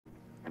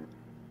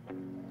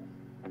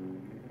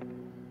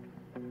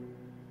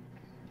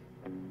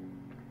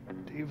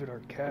David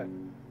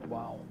Arquette.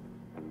 Wow.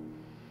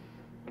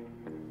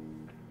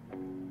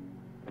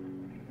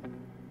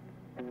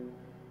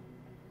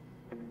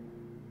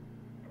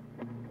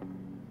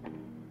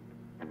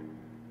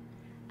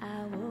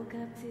 I woke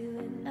up to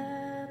an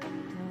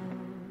urban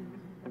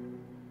dawn,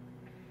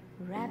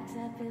 wrapped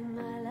up in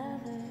my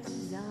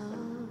lover's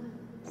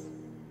arms.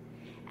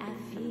 I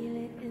feel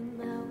it in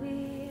my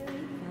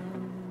weary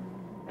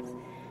bones.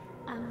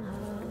 I'm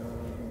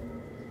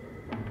home,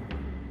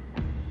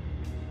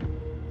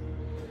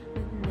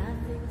 but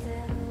nothing's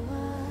ever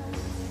what it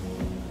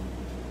seems.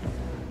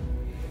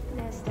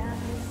 There's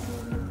darkness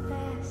in the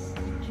best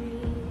of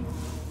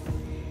dreams.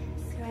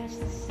 Scratch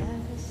the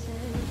surface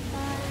and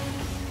find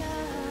the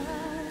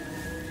stars.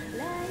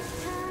 Like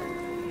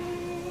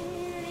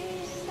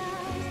tiny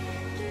stars.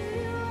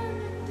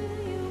 Do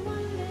you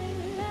wonder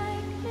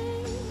like me?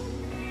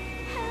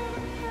 How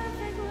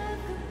perfect love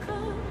could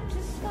come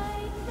just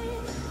like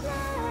this.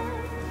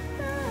 Love,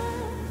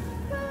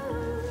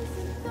 rose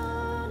and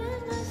thorn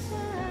in my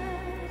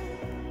side.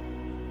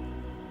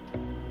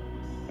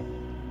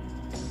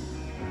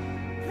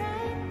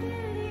 Bright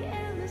beauty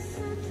and the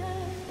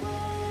sun-touched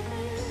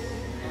woven.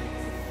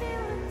 To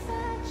feel and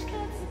touch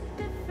cuts a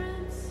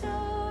different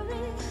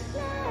story.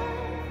 Love,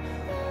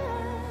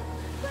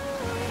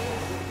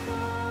 rose and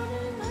thorn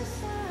in my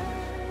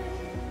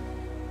side.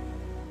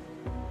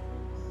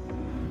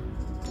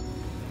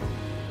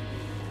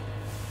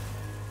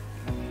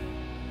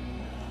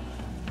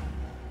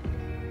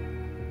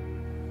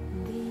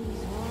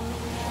 These warm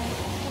light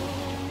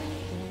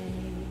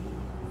days,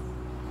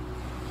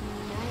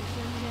 nights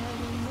under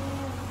the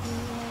Milky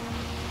Way.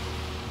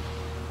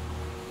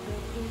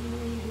 But in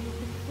the heat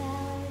the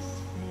flowers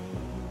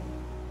fade,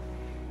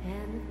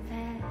 and the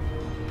path,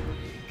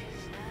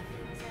 'cause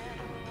nothing's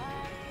ever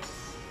what it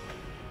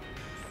seems.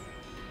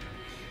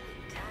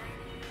 The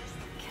tiniest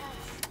of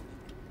cuts.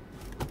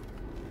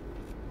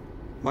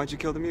 Why'd you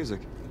kill the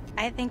music?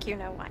 I think you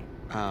know why.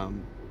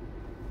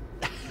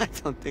 I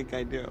don't think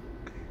I do.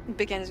 It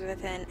begins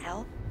with an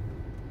L.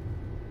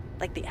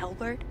 Like the L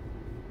word.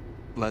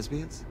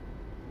 Lesbians?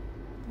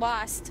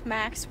 Lost,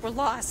 Max. We're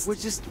lost.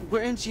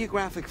 We're in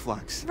geographic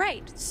flux.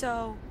 Right,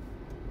 so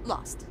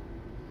lost.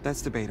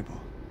 That's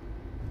debatable.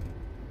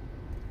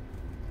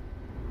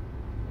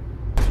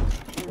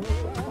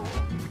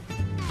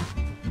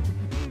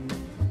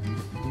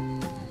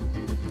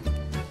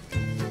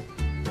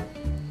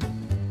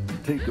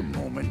 Take a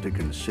moment to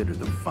consider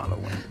the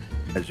following,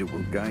 as it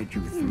will guide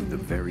you through the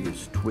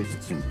various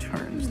twists and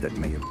turns that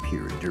may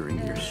appear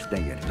during your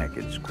stay at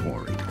Hackett's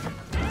Quarry.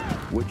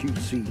 What you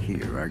see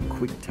here are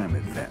quick-time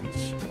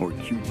events, or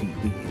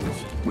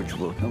QTEs, which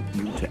will help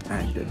you to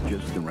act at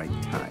just the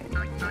right time.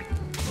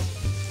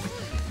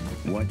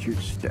 Watch your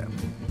step.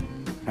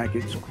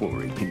 Hackett's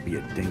Quarry can be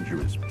a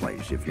dangerous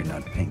place if you're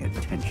not paying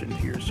attention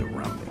to your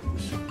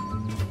surroundings.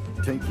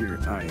 Take your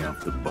eye off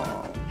the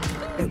ball,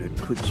 and it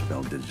could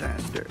spell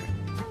disaster.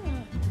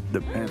 The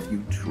path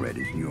you tread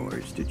is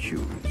yours to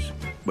choose,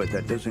 but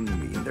that doesn't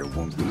mean there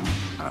won't be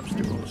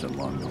obstacles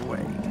along the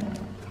way.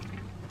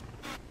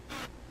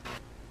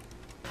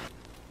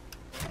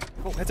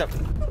 Oh, heads up.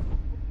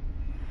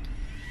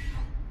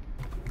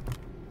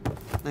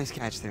 Nice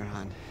catch there,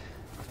 hon.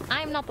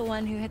 I'm not the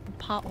one who hit the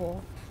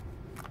pothole.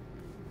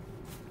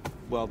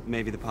 Well,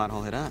 maybe the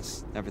pothole hit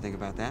us. Ever think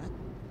about that?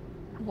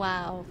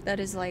 Wow, that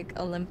is like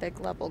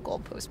Olympic level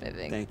goalpost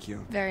moving. Thank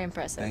you. Very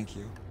impressive. Thank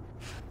you.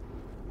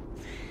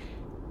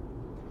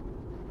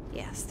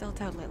 Yeah, still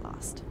totally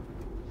lost.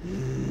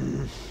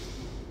 You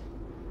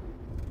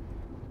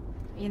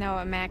know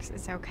what, Max?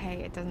 It's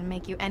okay. It doesn't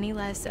make you any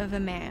less of a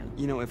man.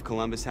 You know, if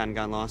Columbus hadn't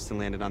got lost and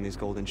landed on these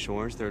golden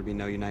shores, there would be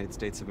no United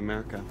States of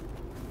America.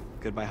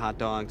 Goodbye hot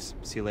dogs.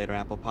 See you later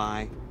apple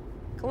pie.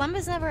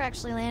 Columbus never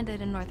actually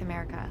landed in North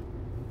America.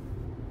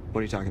 What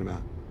are you talking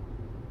about?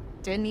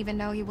 Didn't even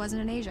know he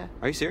wasn't in Asia.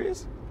 Are you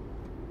serious?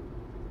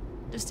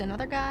 Just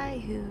another guy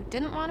who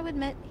didn't want to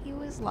admit he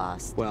was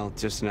lost. Well,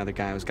 just another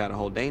guy who's got a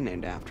whole day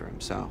named after him,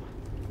 so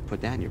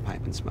put that in your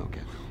pipe and smoke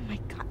it. Oh my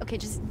god. Okay,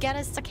 just get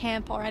us to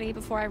camp already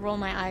before I roll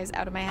my eyes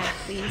out of my head,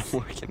 please.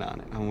 I'm working on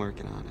it. I'm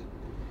working on it.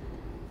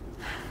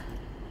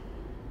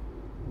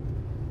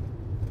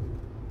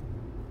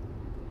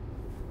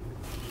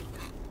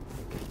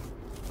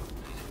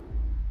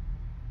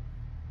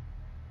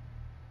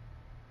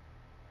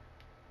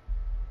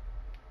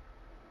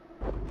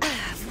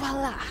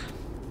 Voila.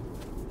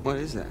 What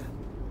is that?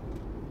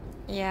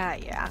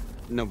 Yeah.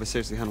 No, but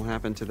seriously, hon, what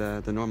happened to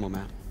the normal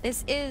map?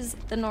 This is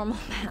the normal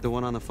map. The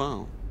one on the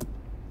phone?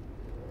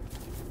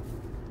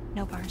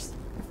 No bars.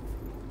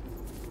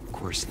 Of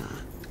course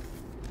not.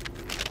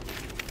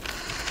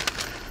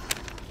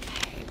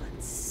 Okay,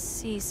 let's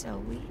see. So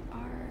we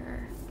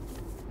are...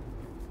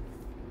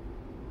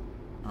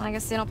 Well, I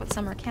guess they don't put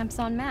summer camps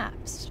on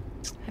maps.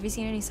 Have you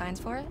seen any signs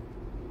for it?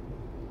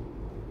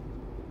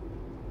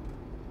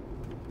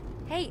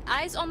 Hey,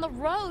 eyes on the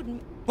road!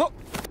 Whoa!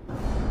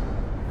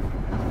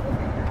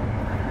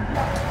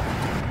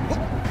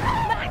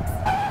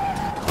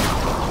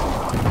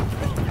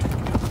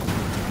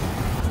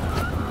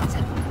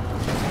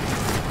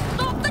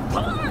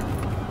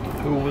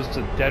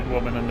 just a dead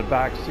woman in the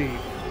back seat.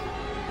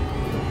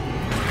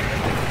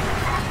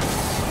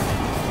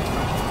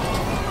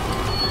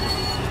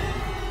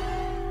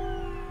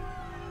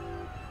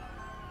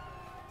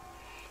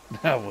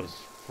 That was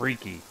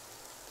freaky.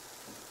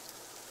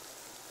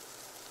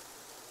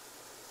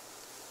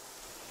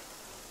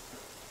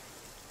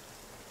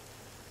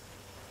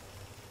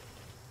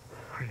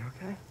 Are you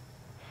okay?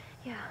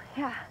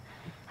 Yeah.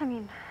 I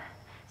mean,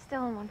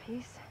 still in one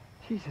piece.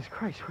 Jesus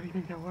Christ, what do you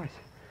think that was?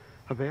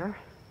 A bear?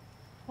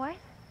 What?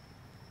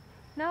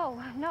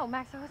 No,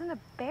 Max, it wasn't a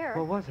bear.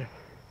 What was it?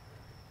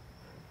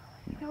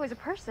 It was a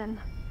person.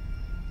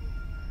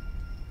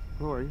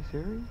 Oh, are you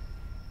serious?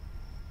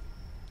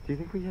 Do you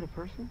think we hit a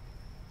person?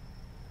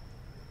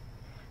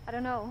 I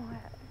don't know.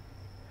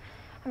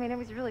 I mean, it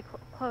was really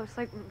close,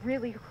 like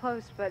really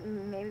close, but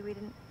maybe we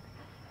didn't.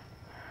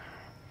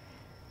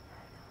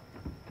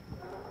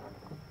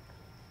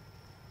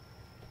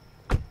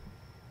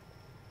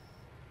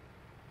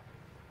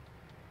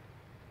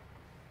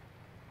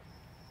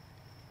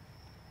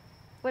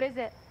 What is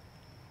it?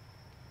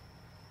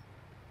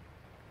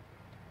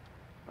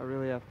 I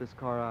really effed this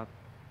car up.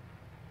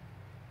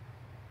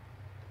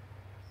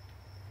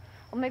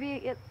 Well, maybe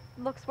it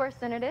looks worse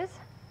than it is.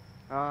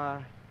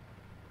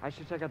 I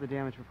should check out the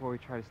damage before we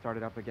try to start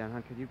it up again,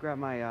 huh? Could you grab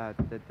my,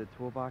 the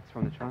toolbox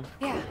from the trunk?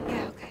 Yeah,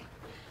 okay.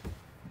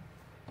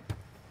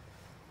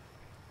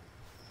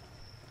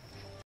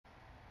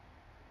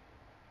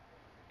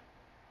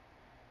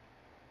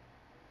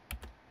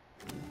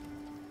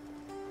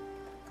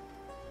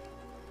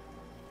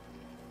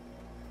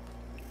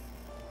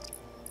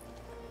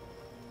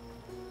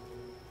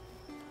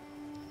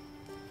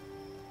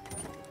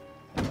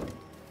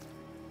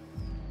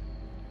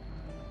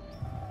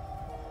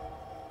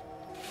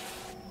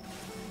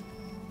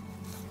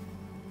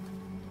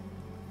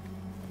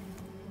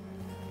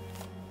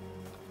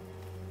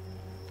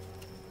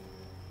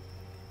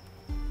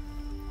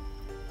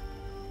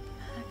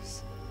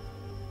 Max,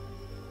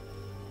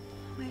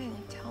 why didn't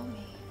you tell me?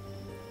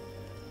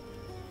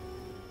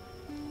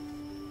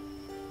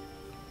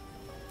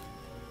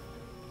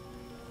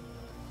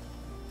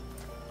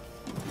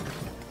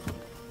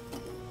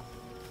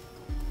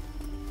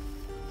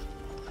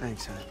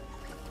 Thanks, hon.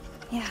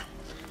 Yeah.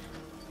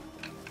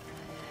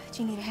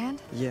 Do you need a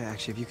hand? Yeah,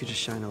 actually, if you could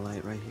just shine a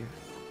light right here.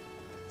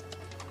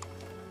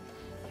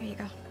 Here you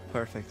go.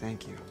 Perfect,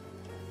 thank you.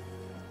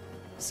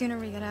 Sooner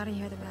we get out of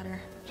here, the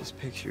better. Just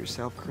picture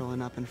yourself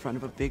curling up in front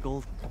of a big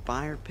old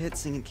fire pit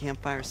singing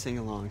campfire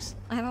sing-alongs.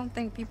 I don't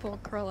think people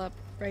curl up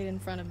right in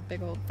front of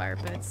big old fire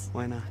pits.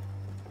 Why not?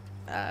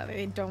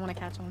 They don't want to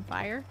catch on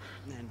fire.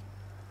 And then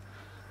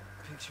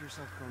picture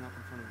yourself curling up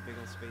in front of a big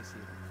old space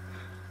heater.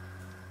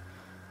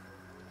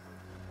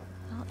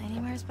 Well,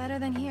 anywhere's better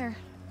than here.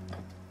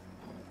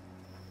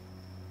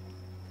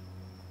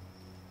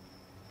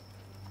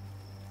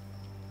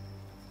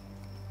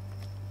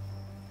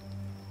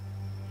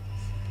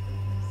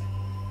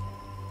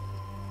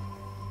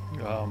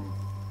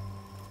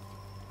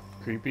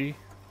 Creepy.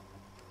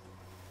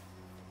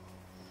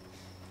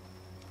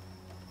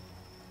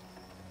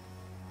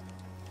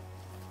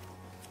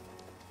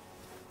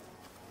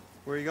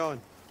 Where are you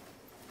going?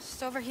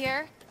 Just over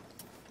here.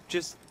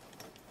 Just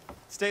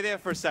stay there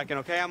for a second,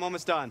 okay? I'm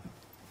almost done.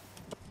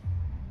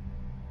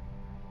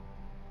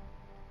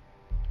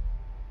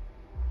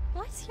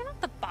 What? You're not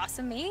the boss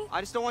of me.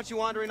 I just don't want you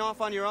wandering off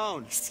on your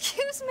own.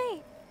 Excuse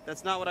me.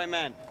 That's not what I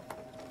meant.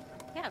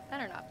 Yeah, it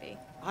better not be.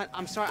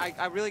 I'm sorry,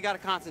 I really gotta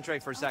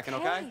concentrate for a second,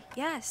 okay?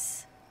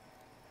 Yes.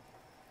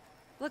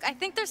 Look, I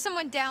think there's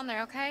someone down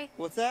there, okay?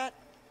 What's that?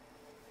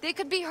 They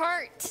could be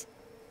hurt.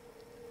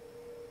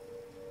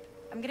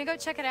 I'm gonna go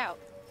check it out.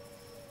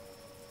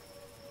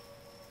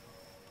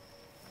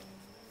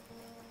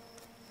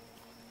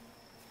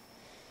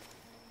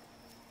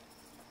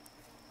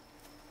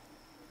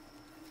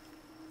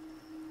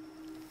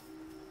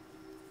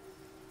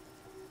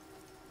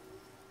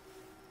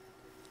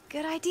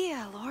 Good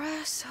idea,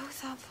 Laura. So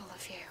thoughtful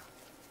of you.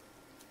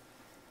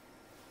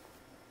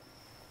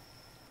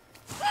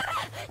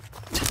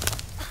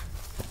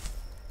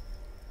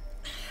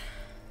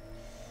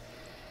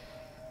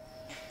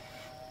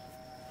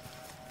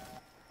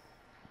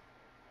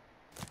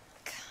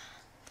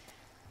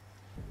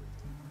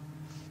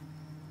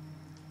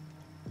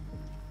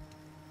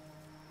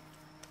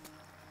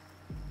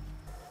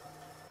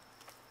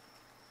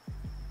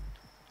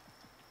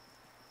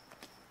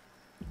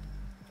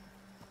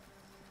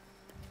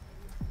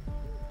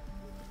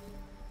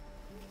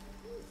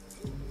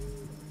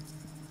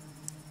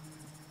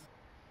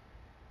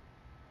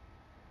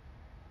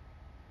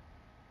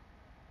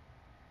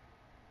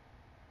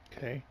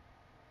 Okay.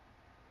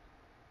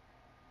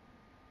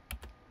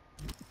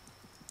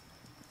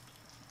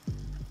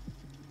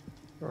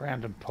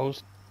 Random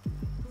post.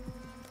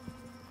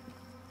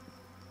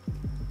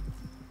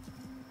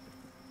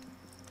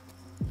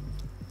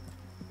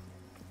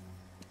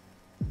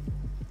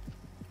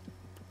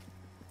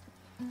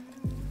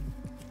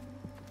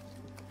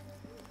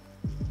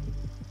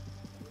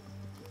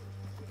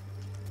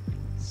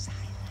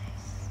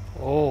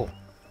 Oh.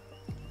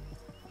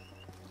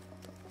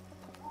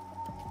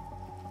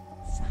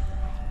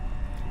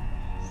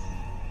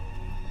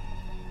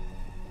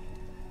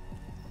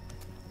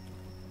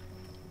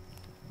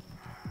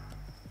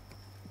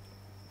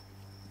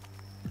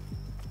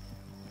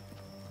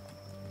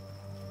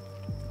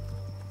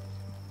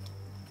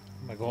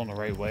 going the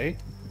right way?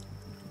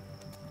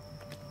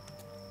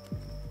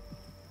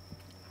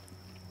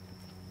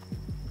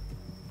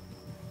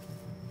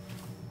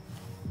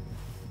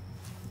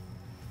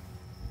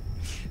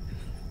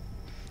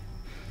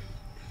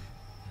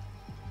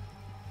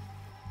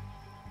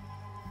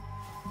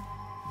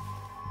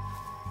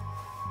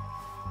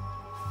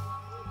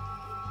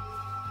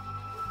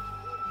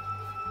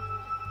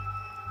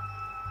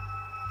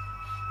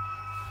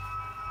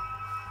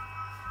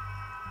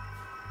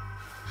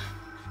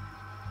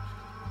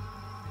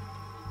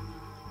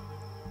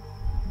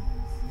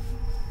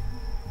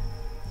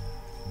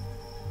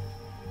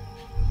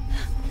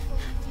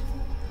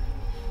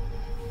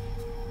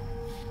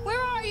 Where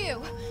are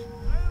you?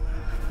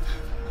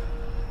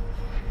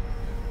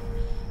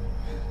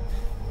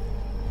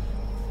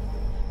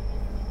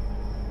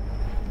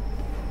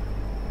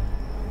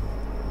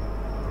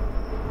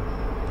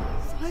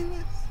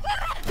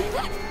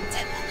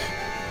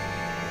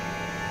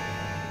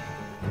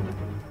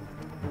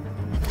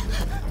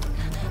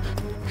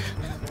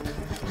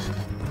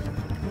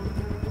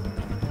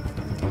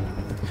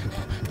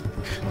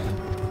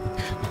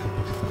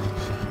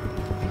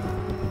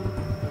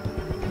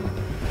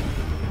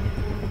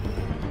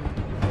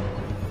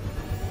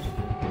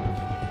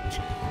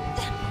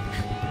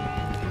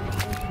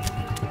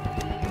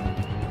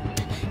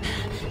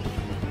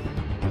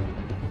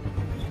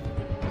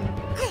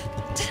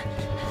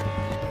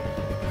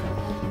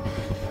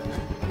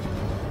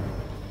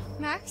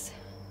 Max?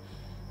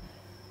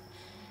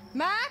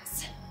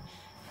 Max?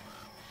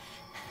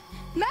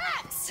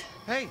 Max!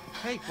 Hey,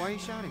 why are you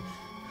shouting?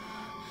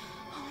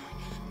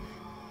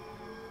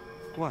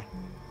 What?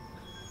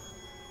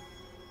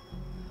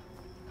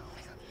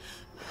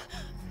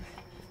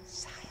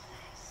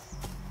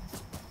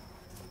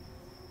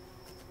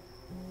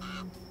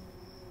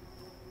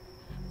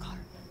 Car.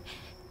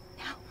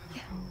 Now.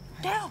 Yeah.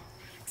 Now!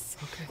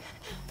 Okay.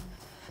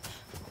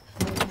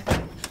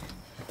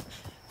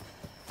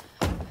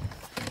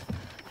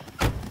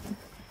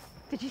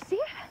 Did you see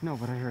it? No,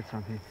 but I heard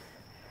something.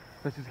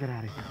 Let's just get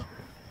out of here.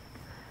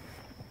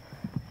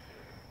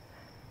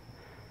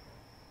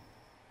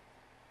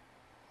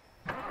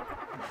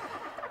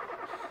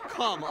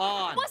 Come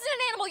on! It wasn't an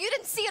animal. You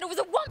didn't see it. It was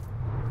a woman.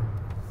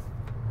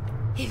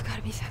 You've got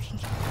to be fucking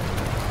kidding.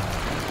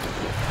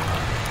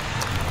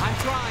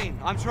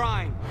 I'm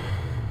trying.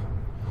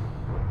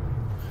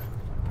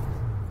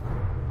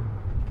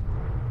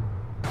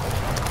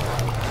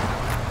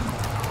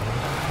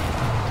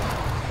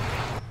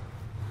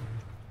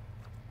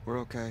 We're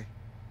okay.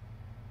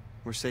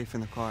 We're safe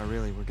in the car,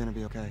 really. We're gonna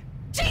be okay.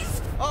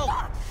 Jeez!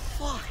 Oh,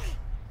 fuck!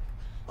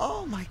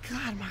 Oh my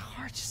god, my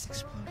heart just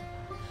exploded.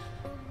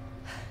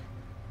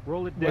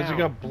 Roll it Why down. has he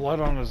got blood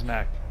on his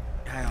neck?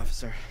 Hi,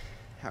 officer.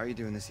 How are you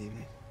doing this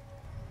evening?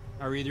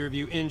 Are either of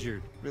you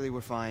injured? Really,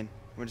 we're fine.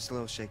 We're just a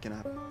little shaken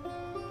up.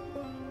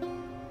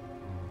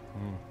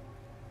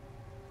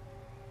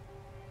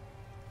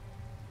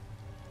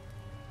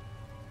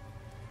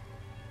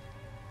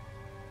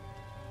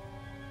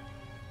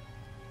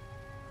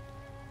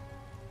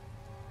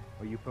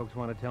 Well, you folks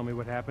want to tell me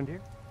what happened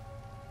here?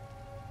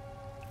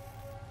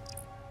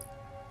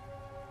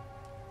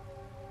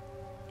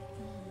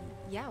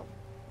 Yeah.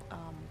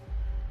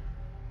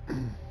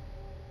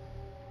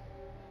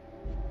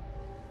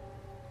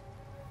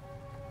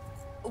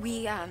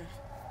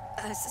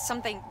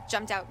 Something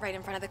jumped out right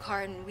in front of the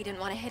car and we didn't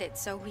want to hit it,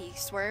 so we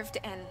swerved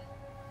and...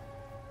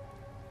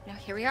 Now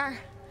here we are.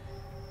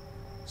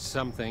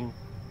 Something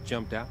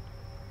jumped out?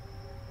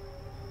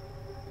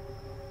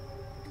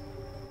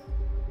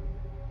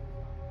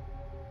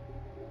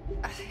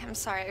 I'm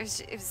sorry,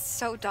 it was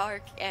so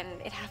dark and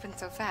it happened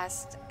so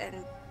fast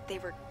and they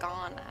were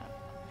gone.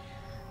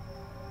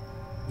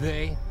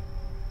 They?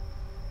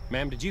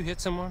 Ma'am, did you hit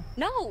someone?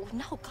 No,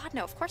 God,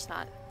 no, of course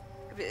not.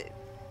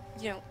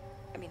 You know,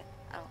 I mean,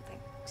 I don't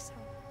think so.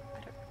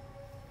 I don't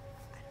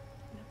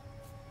know.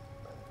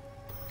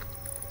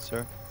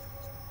 Sir?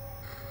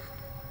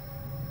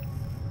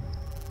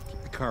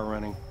 Keep the car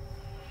running.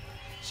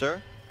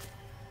 Sir?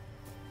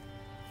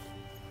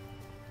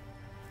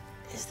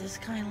 Is this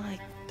guy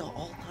like the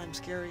all-time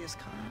scariest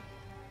cop?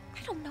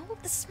 I don't know,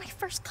 this is my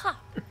first cop.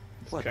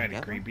 It's What, kind yeah?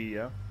 of creepy,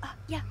 yeah.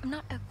 Yeah, I'm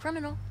not a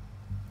criminal.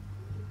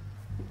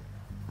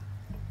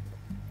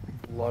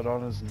 Blood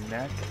on his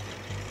neck.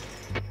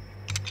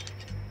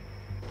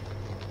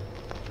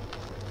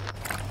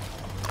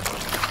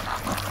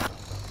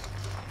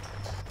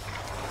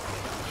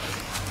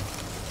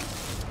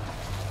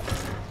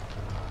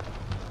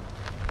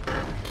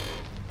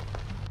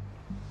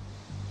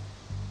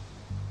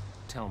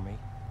 Tell me,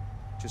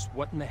 just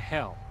what in the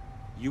hell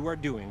you are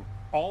doing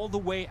all the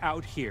way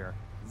out here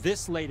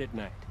this late at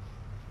night?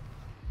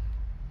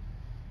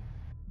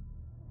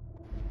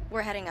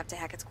 We're heading up to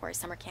Hackett's Quarry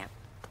summer camp.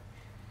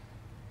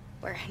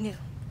 We're new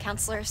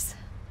counselors.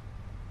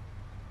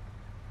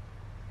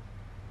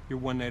 You're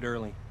one night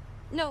early.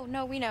 No,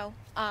 we know.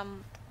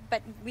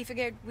 But we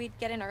figured we'd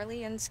get in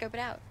early and scope it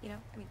out, you know?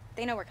 I mean,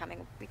 they know we're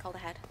coming. We called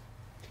ahead.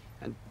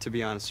 And to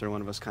be honest, sir,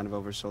 one of us kind of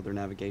oversold their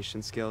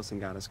navigation skills and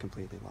got us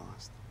completely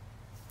lost.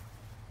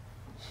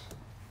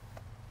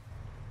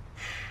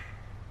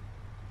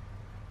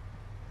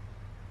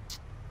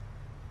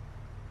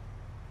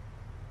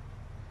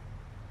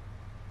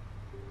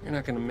 You're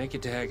not gonna make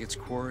it to Hackett's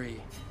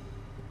Quarry.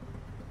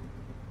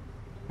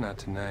 Not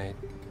tonight.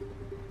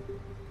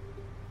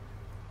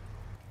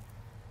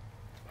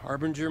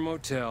 Harbinger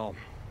Motel.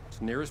 It's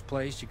the nearest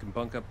place. You can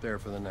bunk up there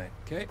for the night,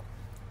 okay?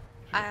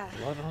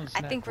 Blood on his I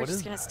neck. think we're What just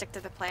is gonna that? stick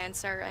to the plan,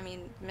 sir. I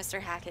mean, Mr.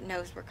 Hackett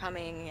knows we're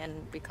coming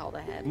and we called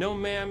ahead. No,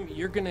 ma'am.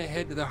 You're gonna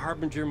head to the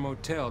Harbinger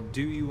Motel.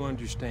 Do you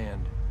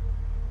understand?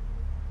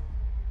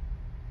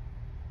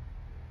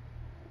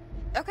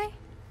 Okay,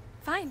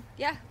 fine.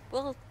 Yeah,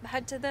 we'll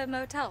head to the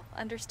motel.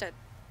 Understood.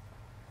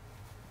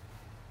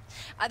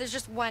 There's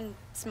just one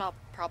small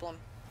problem.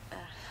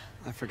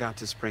 I forgot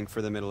to spring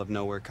for the middle of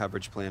nowhere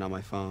coverage plan on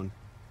my phone.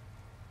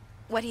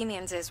 What he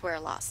means is we're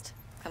lost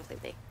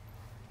completely.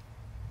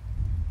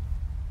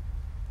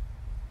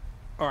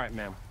 All right,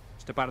 ma'am.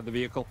 Step out of the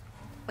vehicle.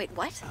 Wait,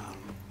 what?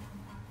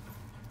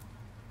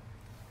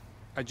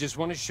 I just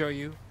want to show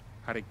you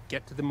how to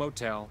get to the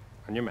motel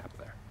on your map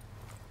there.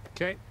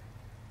 Okay?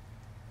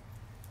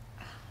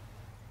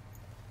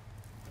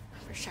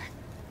 For sure.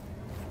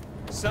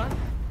 Son,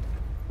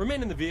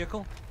 remain in the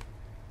vehicle.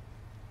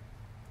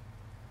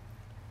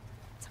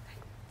 It's okay.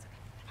 It's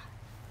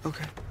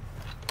okay. Okay.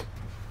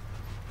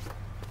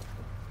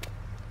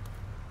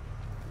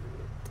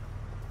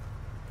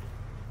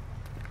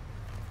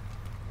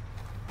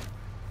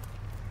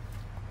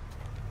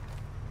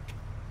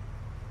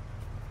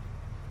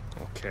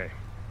 Okay.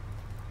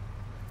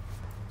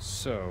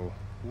 So,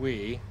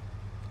 we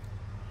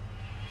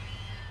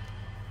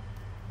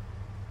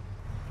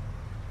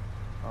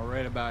are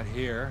right about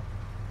here.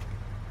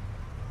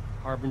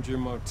 Harbinger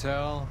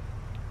Motel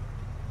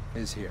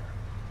is here.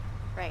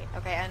 Right,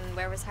 okay, and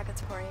where was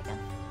Hackett's Quarry again?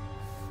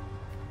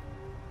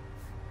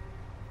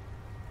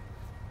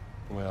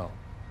 Well,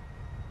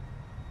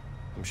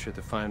 I'm sure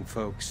the fine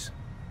folks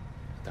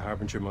at the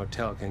Harbinger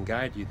Motel can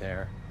guide you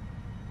there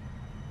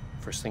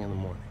first thing in the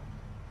morning.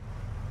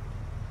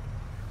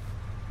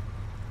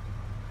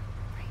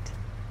 Right.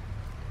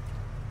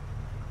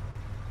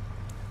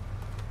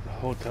 The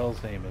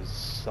hotel's name is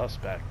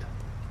suspect.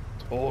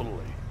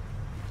 Totally.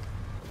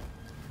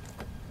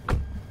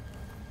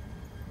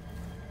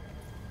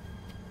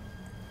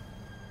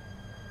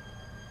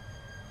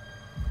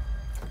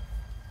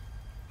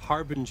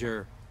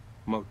 Harbinger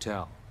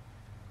Motel.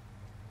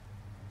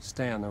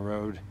 Stay on the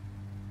road.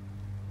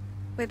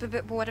 Wait,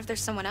 but what if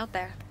there's someone out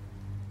there?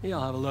 Yeah,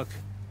 I'll have a look.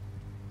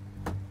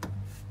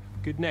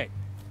 Good night.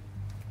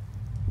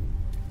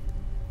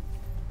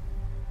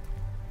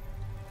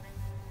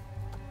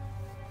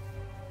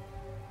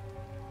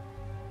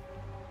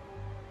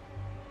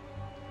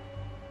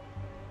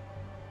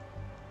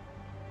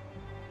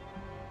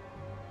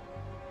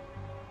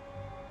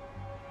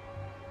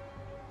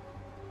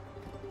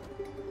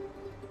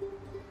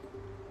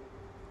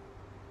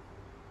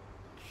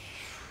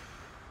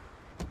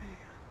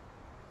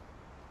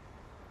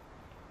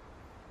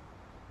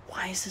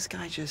 Why is this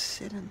guy just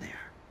sitting there?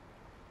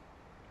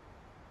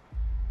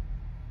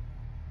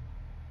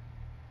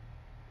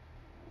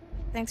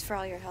 Thanks for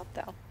all your help,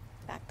 though,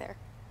 back there.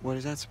 What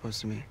is that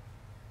supposed to mean?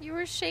 You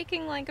were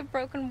shaking like a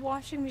broken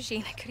washing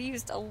machine. I could have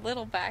used a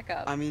little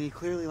backup. I mean, he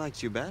clearly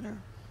likes you better.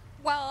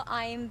 Well,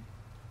 I'm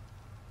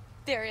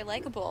very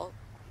likable.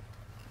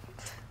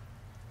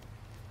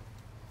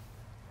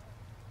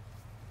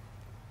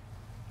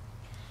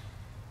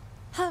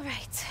 All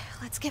right,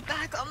 let's get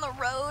back on the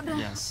road.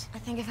 Yes. I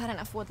think I've had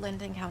enough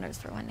woodland encounters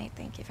for one night.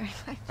 Thank you very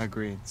much.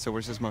 Agreed. So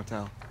where's this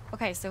motel?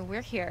 Okay, so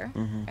we're here,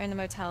 and the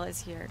motel is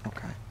here,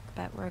 Okay.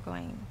 but we're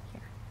going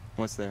here.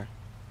 What's there?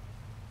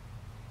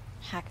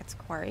 Hackett's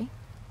Quarry.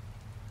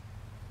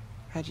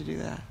 How'd you do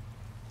that?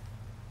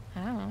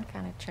 I don't know,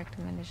 kind of tricked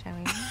him into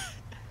showing me.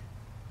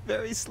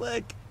 Very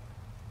slick.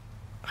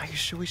 Are you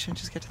sure we shouldn't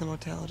just get to the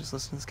motel? Just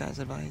listen to this guy's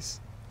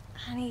advice?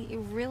 Honey, you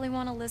really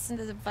want to listen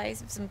to the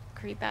advice of some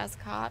creep-ass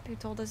cop who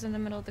told us in the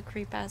middle of the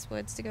creep-ass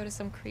woods to go to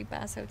some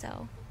creep-ass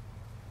hotel?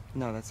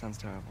 No, that sounds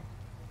terrible.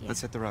 Yeah.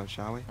 Let's hit the road,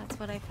 shall we? That's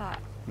what I thought.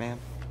 Ma'am?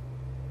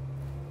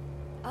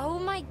 Oh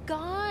my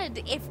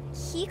god! If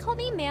he called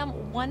me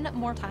ma'am one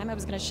more time, I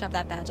was gonna shove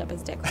that badge up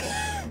his dick hole.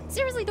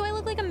 Seriously, do I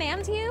look like a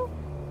ma'am to you?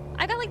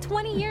 I got like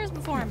 20 years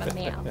before I'm a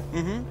ma'am.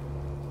 Mm-hmm.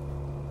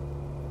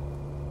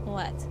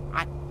 What?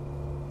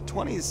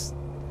 20's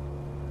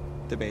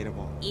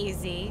debatable.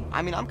 Easy.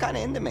 I mean, I'm kind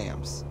of into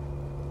ma'ams.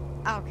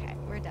 Okay,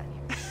 we're done.